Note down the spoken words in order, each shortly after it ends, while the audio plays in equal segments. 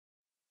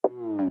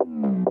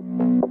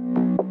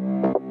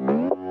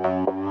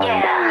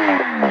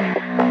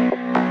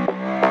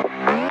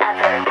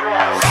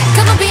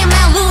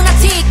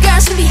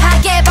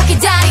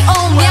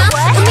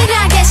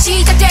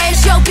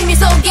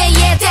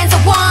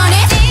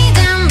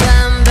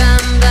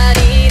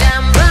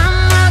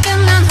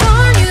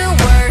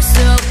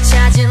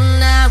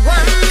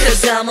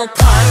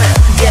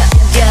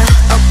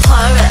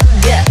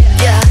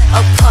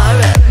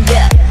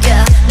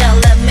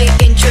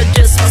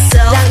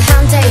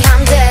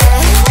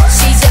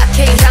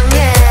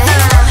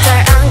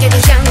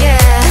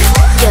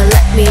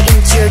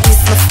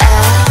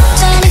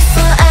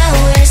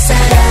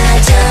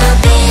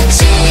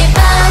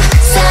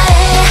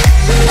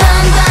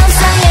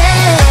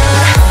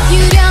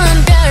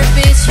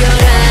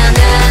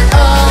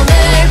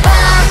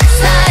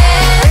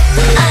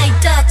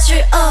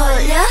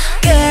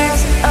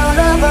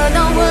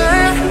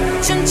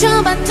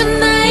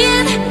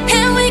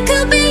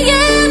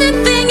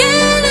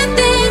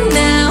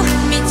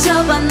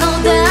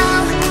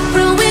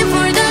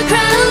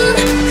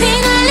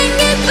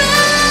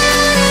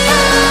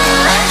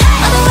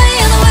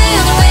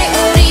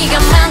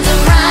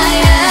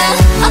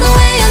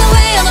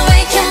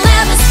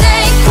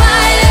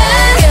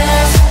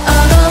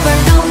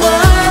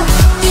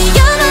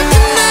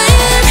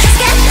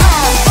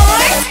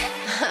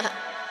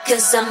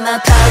I'm a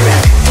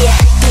pirate, yeah,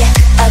 yeah,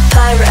 a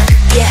pirate,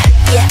 yeah,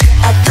 yeah,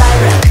 a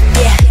pirate,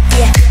 yeah,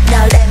 yeah.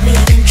 Now let me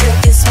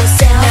introduce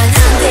myself. 난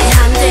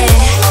한대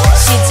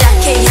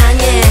시작해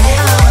향해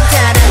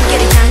다른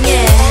길을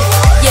향해.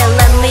 Yeah,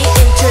 let me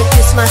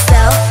introduce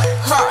myself.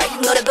 허이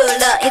노래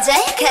불러 이제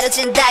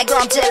가려진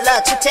달곰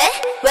질러 축제.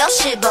 Well,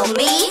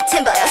 시범이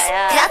팀버스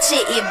같이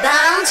이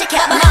밤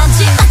지켜봐.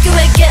 먼지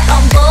어깨에게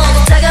on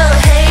board 다가올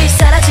헤이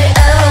사라질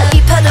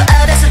이 파도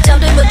아래서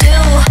잠들 모두.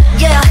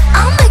 Yeah,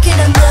 I'm making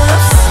a move.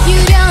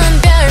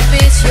 유령한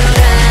별빛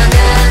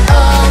요란한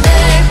오늘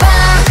밤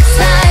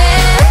사이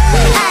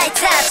I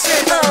touch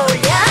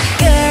올려.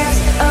 Girls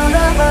all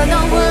over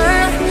the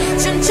world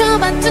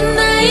춤춰봤던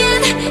나의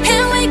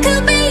and we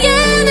could be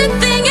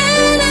anything,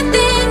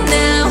 anything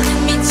now.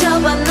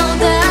 미쳐봐 no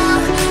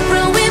doubt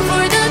rowing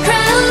for the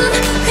crown.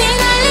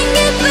 휘날린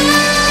깃발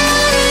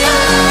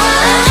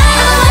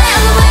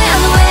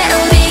all the way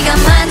우리가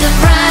만든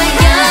riot.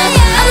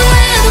 All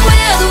the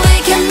way we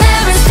can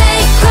never stay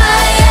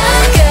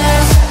quiet.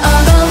 Girls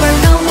all over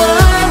the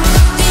world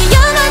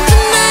뛰어났던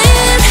나의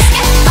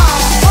on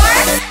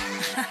board.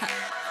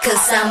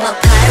 Cause I'm a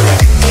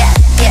pirate, yeah,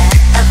 yeah,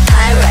 a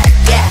pirate,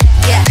 yeah,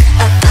 yeah,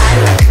 a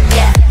pirate,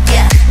 yeah,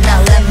 yeah. Now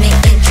let me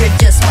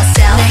introduce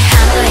myself. 내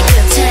하늘의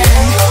끝은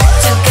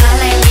두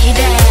갈래 미래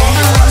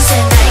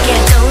새날개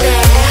노래.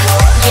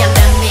 Yeah,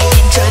 let me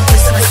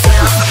introduce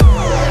myself.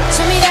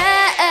 저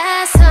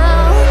미래에서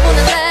보낸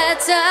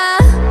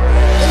letter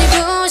눈이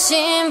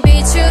부신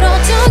빛으로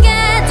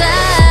together.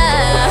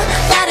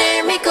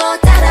 나를 믿고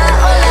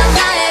따라올라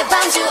나의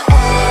방주에.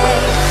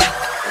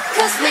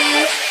 Cause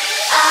we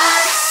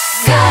are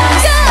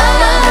girls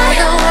all over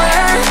the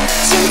world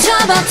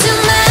춤춰봐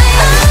tonight.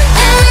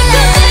 And we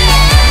could be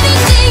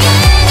anything,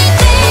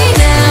 anything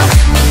now.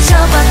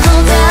 미쳐봐 no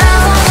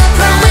doubt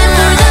rowing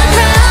for the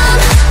crown.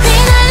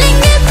 휘날린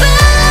깃발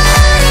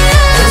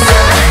Cause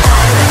I'm a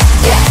pirate,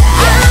 yeah,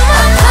 yeah,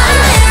 a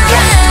pirate,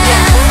 yeah,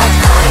 yeah, a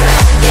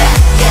pirate, yeah,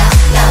 yeah.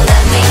 Now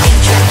let me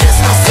introduce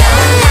myself.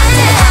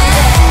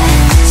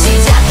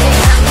 시작해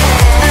향해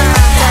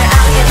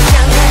따라오기를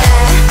향해.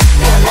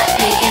 Now let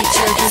me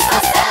introduce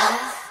myself.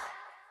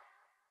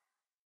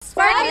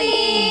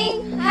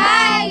 Sparkling!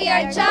 Hi, we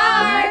are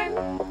Charm!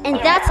 And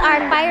that's our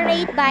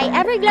Pirate by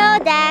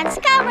Everglow dance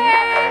cover!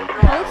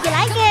 Hope you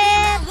like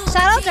it!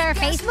 Shout out to our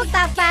Facebook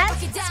top fans,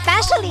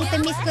 especially to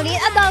Miss Colleen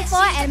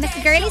Adolfo and Miss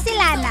Girly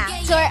Silana.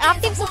 To our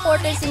active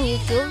supporters in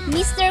YouTube,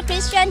 Mr.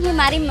 Christian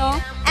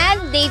Himarimo and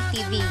Dave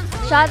TV.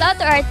 Shout out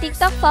to our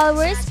TikTok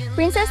followers,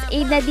 Princess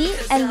Ada D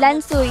and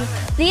Lansoy.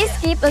 Please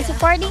keep on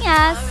supporting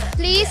us.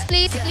 Please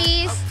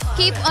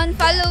keep on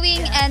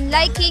following and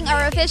liking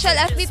our official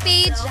FB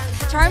page,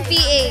 Charm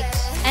PH.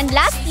 And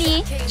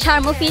lastly,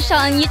 Charm Official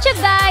on YouTube,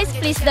 guys.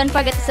 Please don't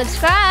forget to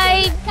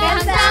subscribe.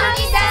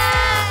 감사합니다.